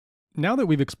Now that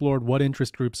we've explored what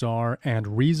interest groups are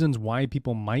and reasons why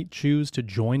people might choose to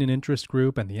join an interest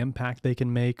group and the impact they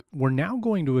can make, we're now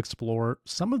going to explore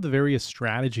some of the various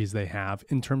strategies they have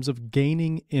in terms of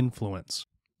gaining influence.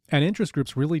 And interest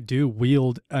groups really do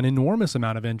wield an enormous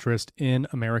amount of interest in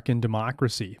American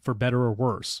democracy, for better or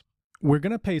worse. We're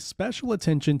going to pay special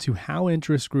attention to how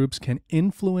interest groups can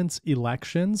influence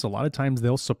elections. A lot of times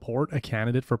they'll support a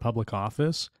candidate for public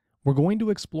office. We're going to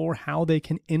explore how they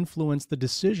can influence the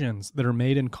decisions that are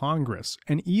made in Congress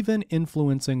and even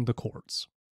influencing the courts.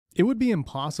 It would be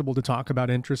impossible to talk about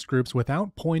interest groups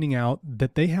without pointing out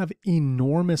that they have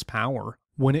enormous power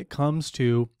when it comes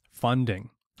to funding.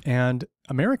 And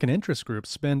American interest groups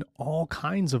spend all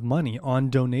kinds of money on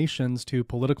donations to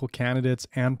political candidates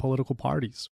and political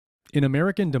parties. In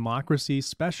American democracy,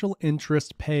 special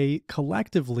interests pay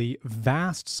collectively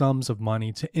vast sums of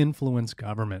money to influence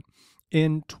government.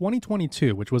 In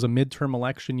 2022, which was a midterm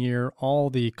election year, all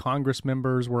the Congress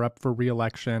members were up for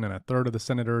re-election and a third of the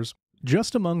senators.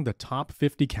 Just among the top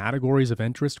 50 categories of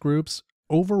interest groups,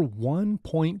 over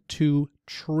 $1.2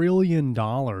 trillion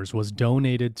was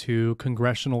donated to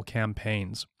congressional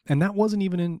campaigns. And that wasn't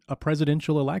even in a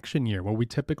presidential election year, where we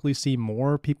typically see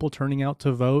more people turning out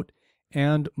to vote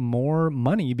and more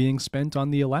money being spent on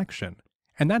the election.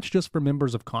 And that's just for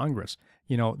members of Congress.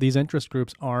 You know, these interest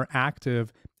groups are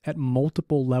active at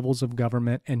multiple levels of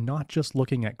government and not just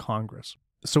looking at Congress.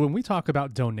 So when we talk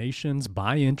about donations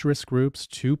by interest groups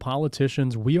to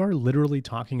politicians, we are literally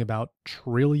talking about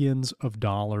trillions of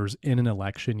dollars in an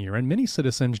election year. And many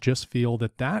citizens just feel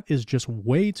that that is just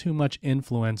way too much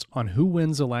influence on who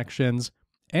wins elections.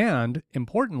 And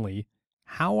importantly,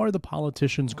 how are the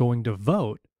politicians going to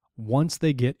vote once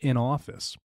they get in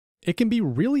office? It can be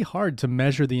really hard to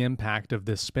measure the impact of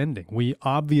this spending. We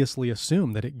obviously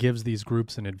assume that it gives these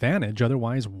groups an advantage,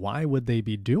 otherwise why would they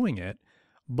be doing it?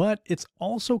 But it's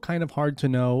also kind of hard to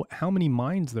know how many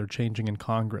minds they're changing in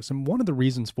Congress. And one of the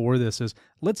reasons for this is,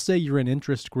 let's say you're an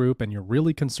interest group and you're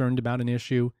really concerned about an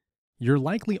issue, you're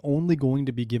likely only going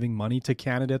to be giving money to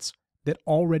candidates that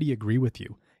already agree with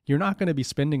you. You're not going to be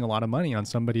spending a lot of money on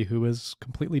somebody who has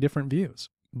completely different views.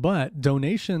 But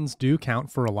donations do count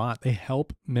for a lot. They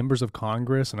help members of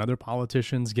Congress and other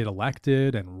politicians get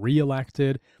elected and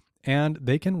re-elected, and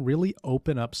they can really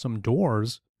open up some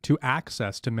doors to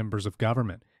access to members of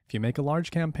government. If you make a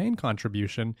large campaign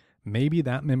contribution, maybe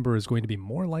that member is going to be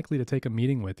more likely to take a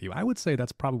meeting with you. I would say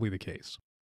that's probably the case.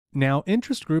 Now,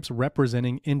 interest groups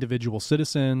representing individual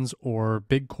citizens or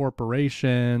big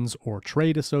corporations or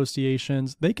trade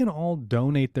associations, they can all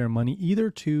donate their money either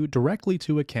directly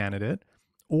to a candidate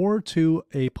or to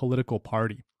a political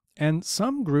party. And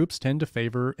some groups tend to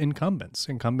favor incumbents.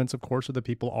 Incumbents, of course, are the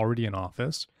people already in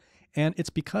office. And it's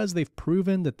because they've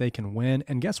proven that they can win.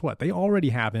 And guess what? They already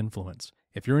have influence.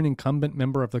 If you're an incumbent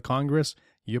member of the Congress,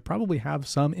 you probably have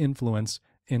some influence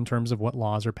in terms of what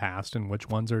laws are passed and which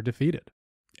ones are defeated.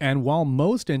 And while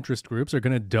most interest groups are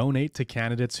going to donate to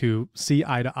candidates who see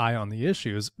eye to eye on the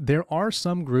issues, there are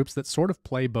some groups that sort of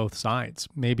play both sides.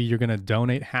 Maybe you're going to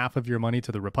donate half of your money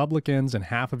to the Republicans and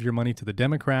half of your money to the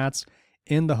Democrats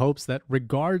in the hopes that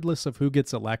regardless of who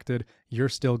gets elected, you're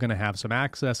still going to have some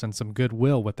access and some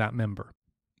goodwill with that member.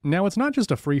 Now, it's not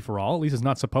just a free-for-all, at least it's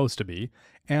not supposed to be.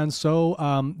 And so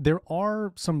there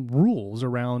are some rules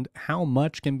around how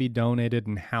much can be donated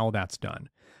and how that's done.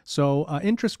 So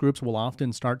interest groups will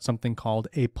often start something called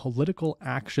a Political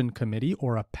Action Committee,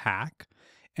 or a PAC.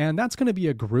 And that's going to be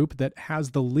a group that has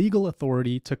the legal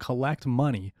authority to collect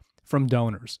money from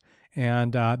donors.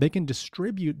 And they can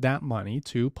distribute that money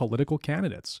to political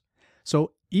candidates.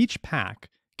 So each PAC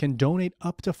can donate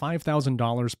up to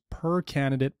 $5,000 per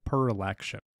candidate per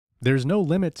election. There's no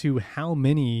limit to how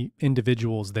many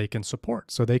individuals they can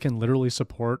support. So they can literally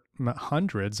support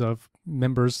hundreds of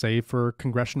members, say, for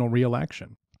congressional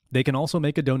re-election. They can also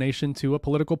make a donation to a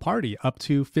political party, up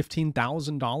to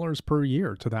 $15,000 per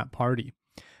year to that party.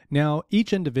 Now,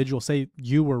 each individual, say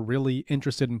you were really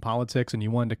interested in politics and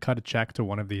you wanted to cut a check to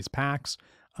one of these PACs,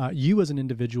 you as an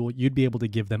individual, you'd be able to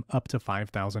give them up to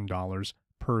 $5,000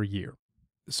 per year.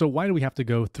 So why do we have to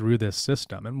go through this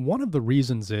system? And one of the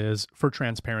reasons is for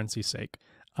transparency's sake.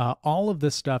 All of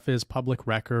this stuff is public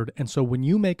record. And so when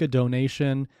you make a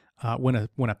donation, when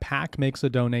a PAC makes a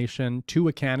donation to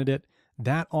a candidate,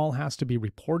 that all has to be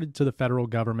reported to the federal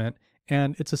government,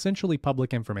 and it's essentially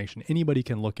public information. Anybody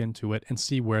can look into it and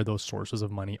see where those sources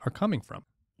of money are coming from.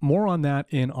 More on that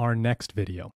in our next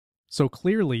video. So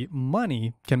clearly,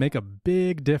 money can make a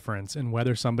big difference in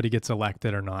whether somebody gets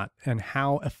elected or not and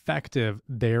how effective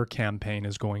their campaign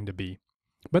is going to be.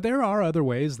 But there are other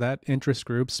ways that interest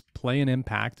groups play an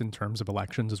impact in terms of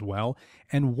elections as well.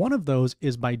 And one of those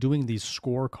is by doing these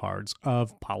scorecards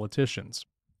of politicians.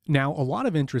 Now, a lot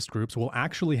of interest groups will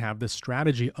actually have this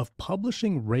strategy of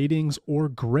publishing ratings or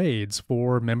grades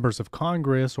for members of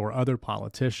Congress or other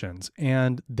politicians.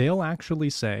 And they'll actually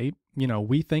say,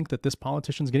 we think that this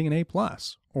politician's getting an A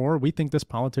plus, or we think this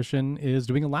politician is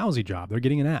doing a lousy job. They're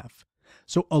getting an F.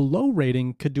 So a low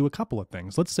rating could do a couple of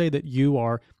things. Let's say that you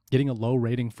are getting a low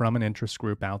rating from an interest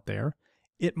group out there.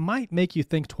 It might make you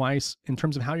think twice in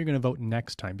terms of how you're going to vote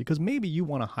next time, because maybe you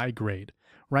want a high grade,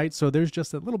 right? So there's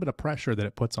just a little bit of pressure that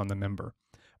it puts on the member.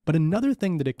 But another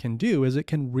thing that it can do is it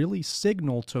can really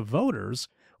signal to voters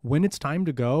when it's time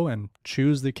to go and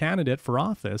choose the candidate for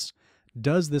office.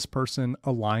 Does this person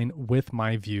align with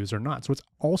my views or not? So it's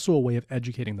also a way of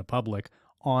educating the public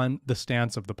on the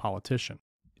stance of the politician.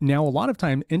 Now, a lot of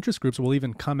time, interest groups will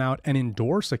even come out and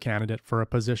endorse a candidate for a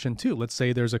position too. Let's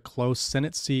say there's a close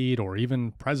Senate seat or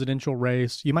even presidential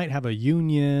race. You might have a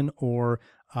union or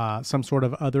some sort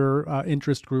of other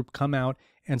interest group come out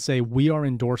and say, we are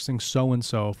endorsing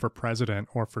so-and-so for president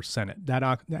or for Senate. That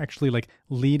actually like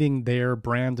leading their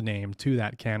brand name to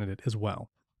that candidate as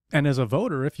well. And as a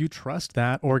voter, if you trust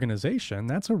that organization,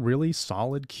 that's a really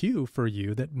solid cue for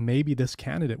you that maybe this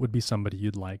candidate would be somebody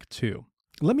you'd like too.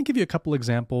 Let me give you a couple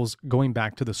examples going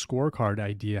back to the scorecard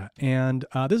idea. And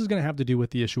this is going to have to do with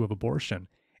the issue of abortion.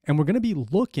 And we're going to be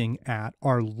looking at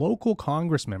our local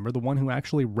Congress member, the one who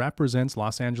actually represents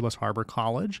Los Angeles Harbor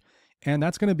College. And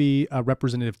that's going to be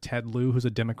Representative Ted Lieu, who's a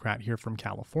Democrat here from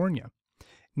California.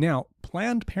 Now,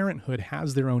 Planned Parenthood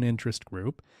has their own interest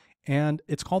group, and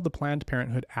it's called the Planned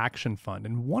Parenthood Action Fund.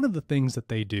 And one of the things that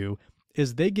they do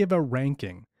is they give a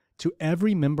ranking to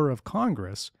every member of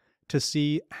Congress to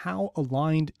see how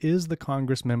aligned is the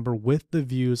Congress member with the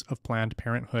views of Planned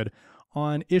Parenthood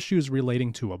on issues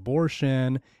relating to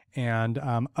abortion and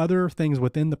other things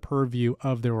within the purview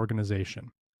of their organization.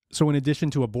 So in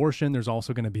addition to abortion, there's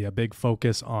also going to be a big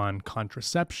focus on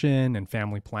contraception and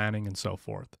family planning and so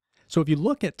forth. So if you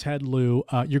look at Ted Lieu,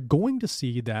 you're going to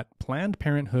see that Planned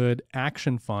Parenthood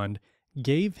Action Fund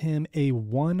gave him a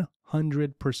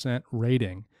 100%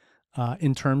 rating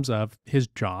in terms of his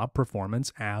job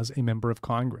performance as a member of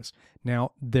Congress.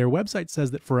 Now, their website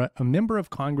says that for a member of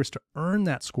Congress to earn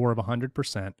that score of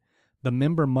 100%, the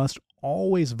member must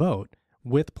always vote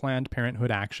with Planned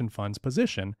Parenthood Action Fund's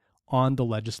position on the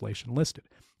legislation listed.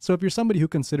 So if you're somebody who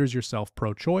considers yourself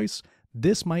pro-choice,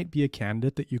 this might be a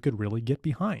candidate that you could really get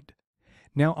behind.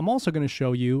 Now, I'm also going to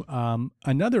show you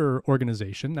another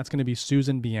organization. That's going to be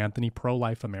Susan B. Anthony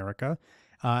Pro-Life America.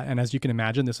 And as you can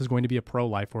imagine, this is going to be a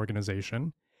pro-life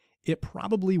organization. It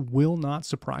probably will not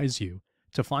surprise you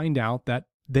to find out that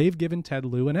they've given Ted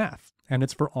Lieu an F, and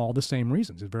it's for all the same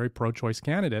reasons. He's a very pro-choice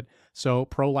candidate, so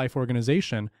pro-life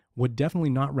organization would definitely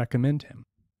not recommend him.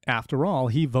 After all,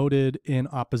 he voted in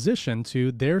opposition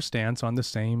to their stance on the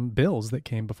same bills that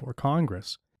came before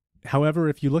Congress. However,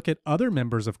 if you look at other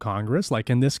members of Congress, like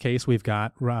in this case, we've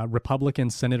got Republican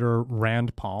Senator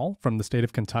Rand Paul from the state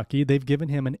of Kentucky. They've given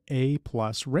him an A+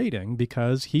 rating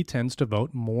because he tends to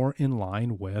vote more in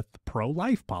line with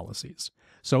pro-life policies.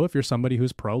 So if you're somebody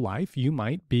who's pro-life, you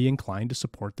might be inclined to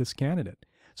support this candidate.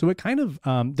 So it kind of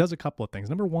does a couple of things.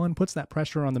 Number one, puts that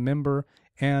pressure on the member.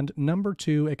 And number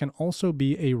two, it can also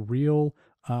be a real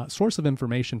source of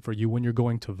information for you when you're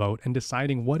going to vote and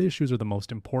deciding what issues are the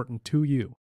most important to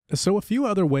you. So a few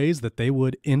other ways that they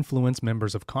would influence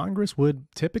members of Congress would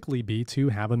typically be to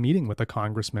have a meeting with a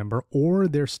Congress member or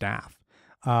their staff.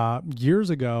 Years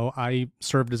ago, I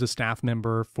served as a staff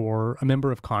member for a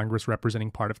member of Congress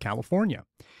representing part of California.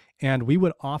 And we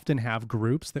would often have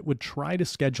groups that would try to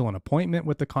schedule an appointment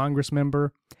with the Congress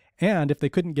member. And if they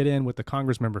couldn't get in with the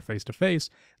Congress member face-to-face,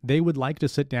 they would like to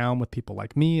sit down with people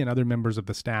like me and other members of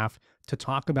the staff to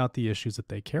talk about the issues that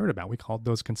they cared about. We called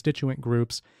those constituent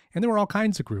groups, and there were all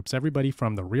kinds of groups, everybody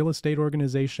from the real estate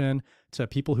organization to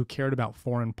people who cared about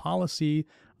foreign policy,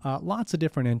 lots of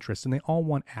different interests, and they all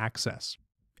want access.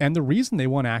 And the reason they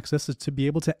want access is to be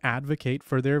able to advocate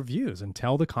for their views and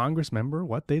tell the Congress member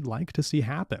what they'd like to see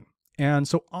happen. And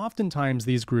so oftentimes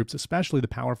these groups, especially the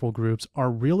powerful groups, are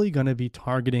really going to be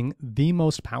targeting the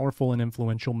most powerful and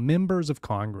influential members of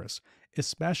Congress,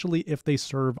 especially if they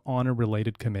serve on a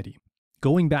related committee.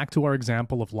 Going back to our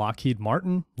example of Lockheed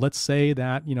Martin, let's say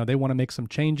that, they want to make some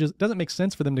changes. It doesn't make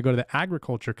sense for them to go to the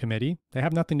Agriculture Committee. They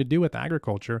have nothing to do with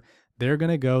agriculture. They're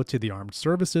going to go to the Armed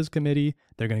Services Committee.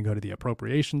 They're going to go to the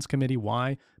Appropriations Committee.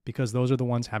 Why? Because those are the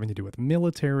ones having to do with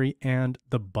military and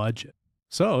the budget.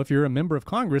 So if you're a member of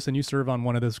Congress and you serve on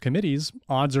one of those committees,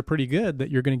 odds are pretty good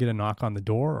that you're going to get a knock on the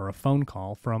door or a phone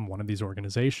call from one of these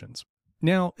organizations.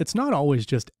 Now, it's not always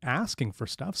just asking for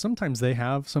stuff. Sometimes they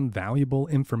have some valuable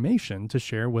information to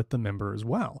share with the member as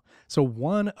well. So,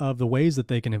 one of the ways that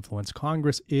they can influence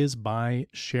Congress is by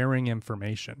sharing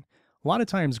information. A lot of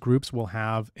times, groups will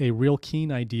have a real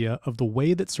keen idea of the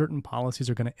way that certain policies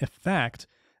are going to affect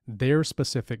their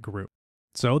specific group.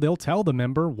 So they'll tell the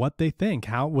member what they think.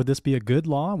 How would this be a good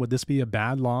law? Would this be a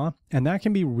bad law? And that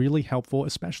can be really helpful,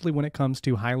 especially when it comes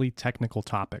to highly technical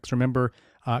topics. Remember,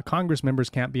 Congress members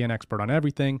can't be an expert on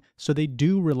everything, so they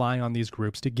do rely on these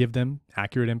groups to give them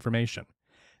accurate information.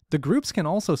 The groups can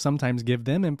also sometimes give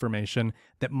them information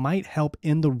that might help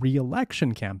in the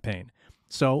re-election campaign.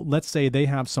 So let's say they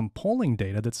have some polling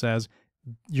data that says,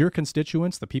 your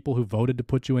constituents, the people who voted to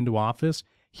put you into office,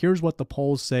 here's what the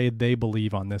polls say they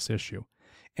believe on this issue.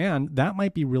 And that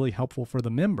might be really helpful for the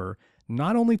member,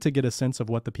 not only to get a sense of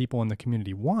what the people in the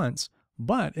community wants,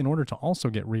 but in order to also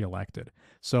get reelected.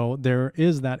 So there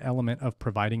is that element of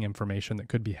providing information that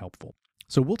could be helpful.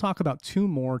 So we'll talk about two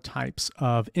more types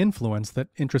of influence that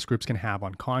interest groups can have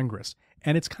on Congress.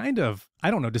 And it's kind of,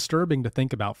 disturbing to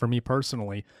think about for me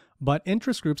personally, but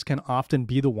interest groups can often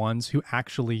be the ones who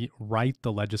actually write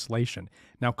the legislation.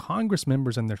 Now, Congress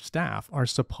members and their staff are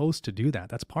supposed to do that.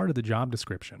 That's part of the job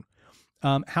description.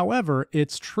 However,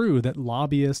 it's true that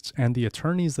lobbyists and the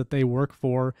attorneys that they work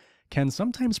for can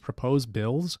sometimes propose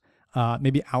bills,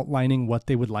 maybe outlining what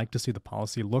they would like to see the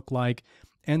policy look like.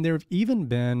 And there have even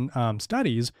been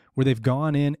studies where they've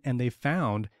gone in and they've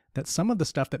found that some of the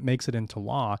stuff that makes it into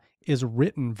law is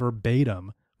written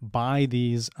verbatim by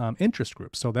these interest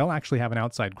groups. So they'll actually have an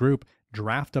outside group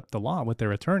draft up the law with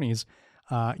their attorneys,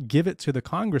 give it to the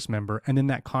Congress member, and then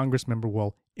that Congress member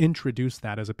will introduce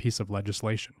that as a piece of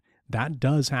legislation. That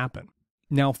does happen.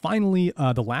 Now, finally,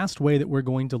 the last way that we're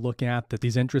going to look at that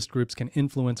these interest groups can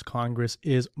influence Congress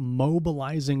is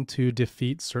mobilizing to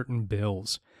defeat certain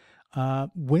bills.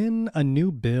 When a new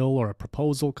bill or a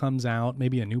proposal comes out,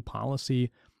 maybe a new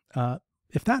policy,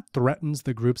 if that threatens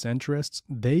the group's interests,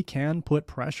 they can put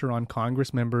pressure on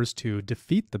Congress members to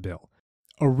defeat the bill.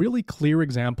 A really clear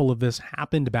example of this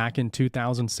happened back in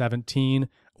 2017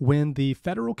 when the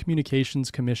Federal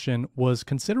Communications Commission was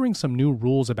considering some new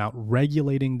rules about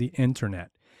regulating the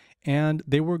internet. And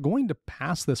they were going to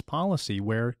pass this policy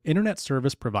where internet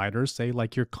service providers, say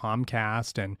like your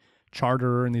Comcast and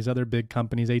Charter and these other big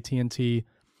companies, AT&T,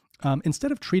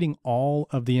 instead of treating all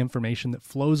of the information that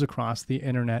flows across the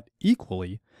internet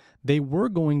equally, they were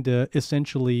going to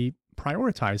essentially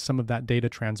prioritize some of that data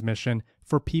transmission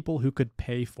for people who could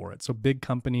pay for it. So big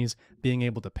companies being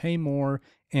able to pay more,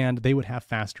 and they would have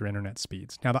faster internet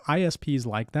speeds. Now, the ISPs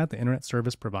like that, the internet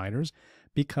service providers,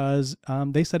 because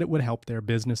they said it would help their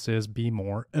businesses be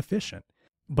more efficient.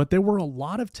 But there were a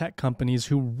lot of tech companies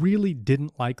who really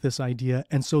didn't like this idea,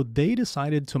 and so they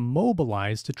decided to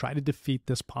mobilize to try to defeat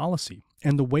this policy.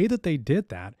 And the way that they did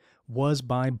that was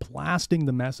by blasting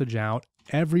the message out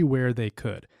everywhere they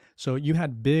could. So you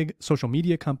had big social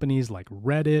media companies like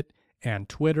Reddit and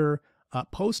Twitter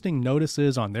posting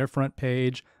notices on their front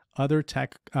page, other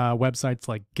tech websites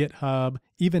like GitHub,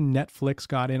 even Netflix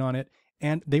got in on it,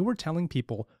 and they were telling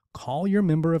people, call your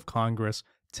member of Congress,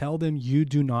 tell them you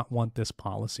do not want this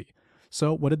policy.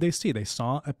 So what did they see? They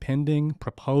saw a pending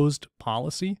proposed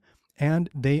policy and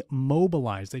they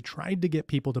mobilized. They tried to get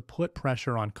people to put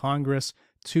pressure on Congress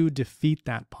to defeat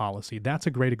that policy. That's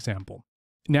a great example.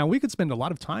 Now, we could spend a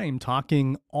lot of time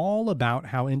talking all about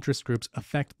how interest groups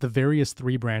affect the various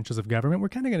three branches of government. We're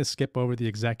kind of going to skip over the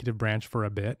executive branch for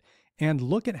a bit and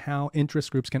look at how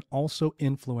interest groups can also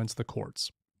influence the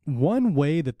courts. One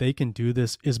way that they can do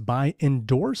this is by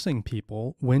endorsing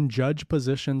people when judge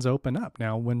positions open up.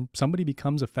 Now, when somebody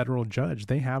becomes a federal judge,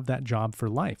 they have that job for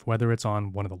life, whether it's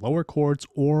on one of the lower courts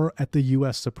or at the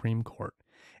U.S. Supreme Court.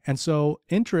 And so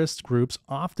interest groups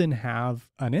often have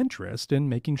an interest in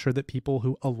making sure that people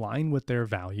who align with their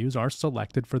values are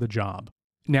selected for the job.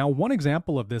 Now, one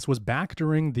example of this was back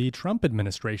during the Trump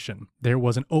administration. There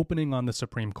was an opening on the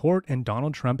Supreme Court and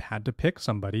Donald Trump had to pick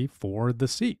somebody for the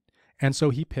seat. And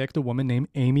so he picked a woman named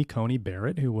Amy Coney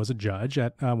Barrett, who was a judge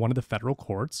at one of the federal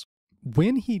courts.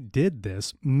 When he did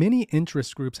this, many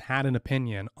interest groups had an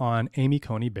opinion on Amy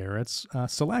Coney Barrett's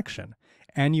selection.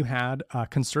 And you had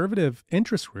conservative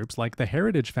interest groups like the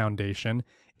Heritage Foundation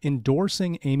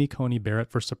endorsing Amy Coney Barrett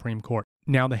for Supreme Court.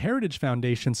 Now, the Heritage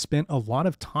Foundation spent a lot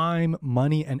of time,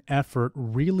 money, and effort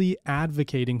really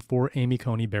advocating for Amy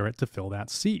Coney Barrett to fill that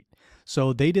seat.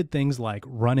 So they did things like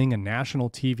running a national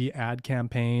TV ad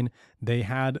campaign. They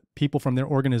had people from their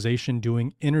organization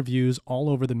doing interviews all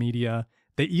over the media.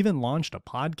 They even launched a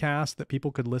podcast that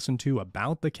people could listen to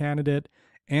about the candidate,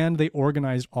 and they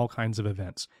organized all kinds of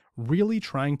events, really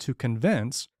trying to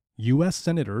convince US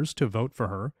senators to vote for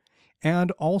her,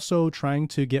 and also trying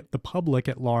to get the public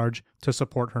at large to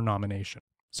support her nomination.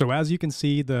 So as you can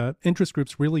see, the interest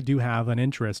groups really do have an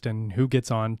interest in who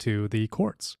gets on to the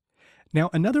courts. Now,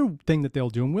 another thing that they'll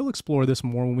do, and we'll explore this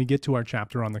more when we get to our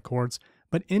chapter on the courts,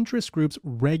 but interest groups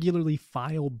regularly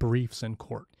file briefs in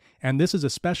court. And this is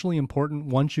especially important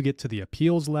once you get to the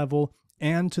appeals level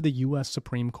and to the US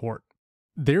Supreme Court.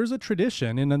 There's a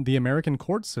tradition in the American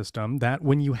court system that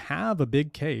when you have a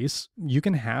big case, you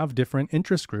can have different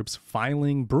interest groups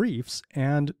filing briefs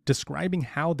and describing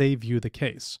how they view the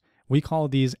case. We call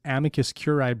these amicus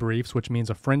curiae briefs, which means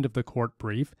a friend of the court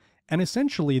brief. And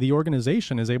essentially, the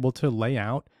organization is able to lay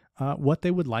out what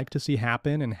they would like to see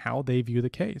happen and how they view the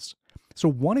case. So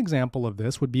one example of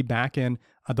this would be back in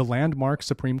the landmark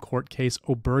Supreme Court case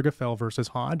Obergefell versus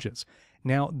Hodges.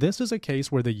 Now, this is a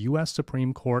case where the U.S.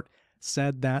 Supreme Court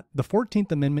said that the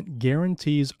 14th Amendment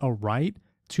guarantees a right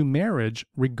to marriage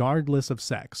regardless of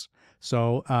sex.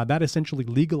 So that essentially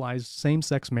legalized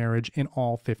same-sex marriage in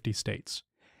all 50 states.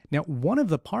 Now, one of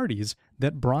the parties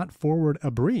that brought forward a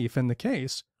brief in the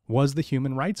case was the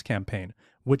Human Rights Campaign,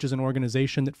 which is an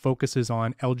organization that focuses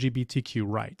on LGBTQ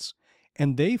rights.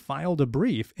 And they filed a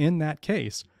brief in that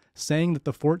case saying that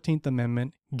the 14th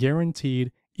Amendment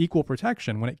guaranteed equal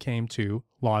protection when it came to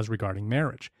laws regarding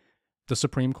marriage. The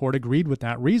Supreme Court agreed with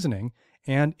that reasoning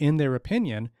and, in their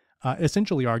opinion,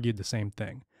 essentially argued the same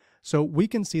thing. So we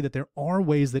can see that there are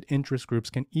ways that interest groups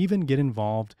can even get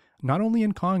involved, not only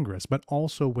in Congress, but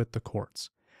also with the courts.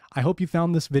 I hope you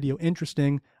found this video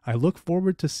interesting. I look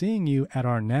forward to seeing you at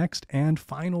our next and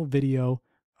final video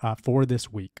for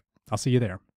this week. I'll see you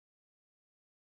there.